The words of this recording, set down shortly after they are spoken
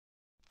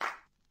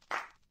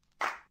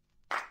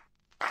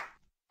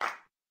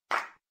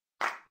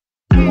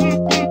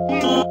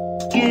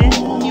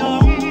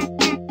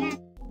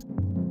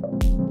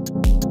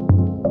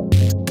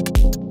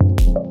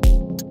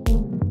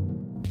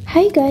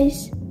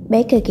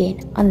Back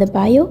again on the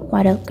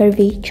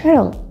BioModelCurvy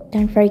channel.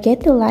 Don't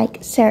forget to like,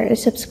 share, and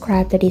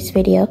subscribe to this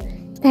video.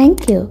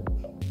 Thank you.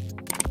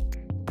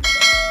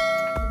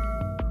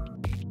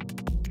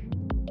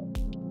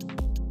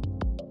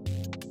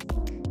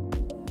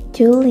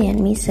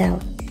 Juliette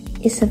Michel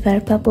is a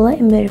very popular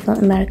and beautiful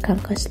American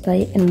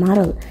cosplayer and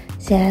model.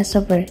 She has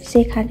over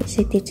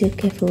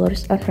 662k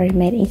followers on her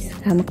main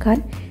Instagram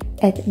account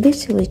at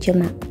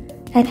 @BeachWithJuma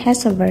and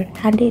has over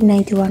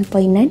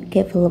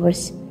 191.9k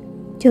followers.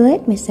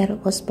 Juliette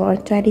Michel was born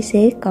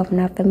 26th of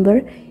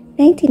November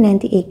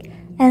 1998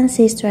 and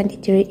she's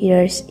 23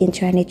 years in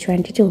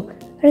 2022.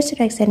 Her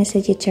selection is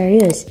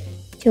Sagittarius.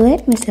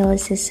 Juliette Michel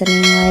is a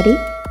stunning lady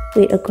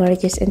with a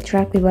gorgeous and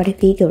attractive body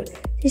figure.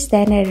 She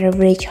stands at an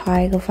average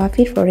height of 5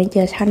 feet 4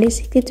 inches,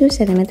 162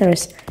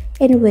 centimeters,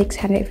 and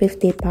weighs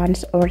 150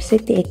 pounds or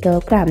 68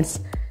 kilograms.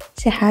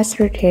 She has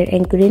red hair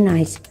and green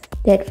eyes.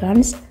 The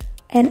advanced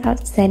and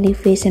outstanding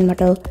fashion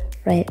model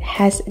rate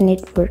has a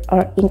net worth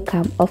or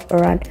income of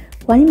around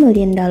 $1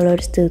 million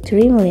to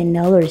 $3 million.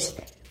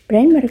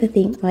 Brand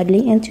marketing,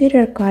 modeling, and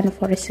Twitter account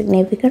for a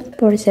significant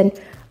portion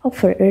of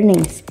her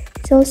earnings.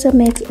 She also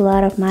makes a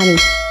lot of money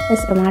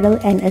as a model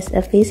and as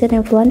a fashion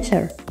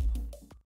influencer.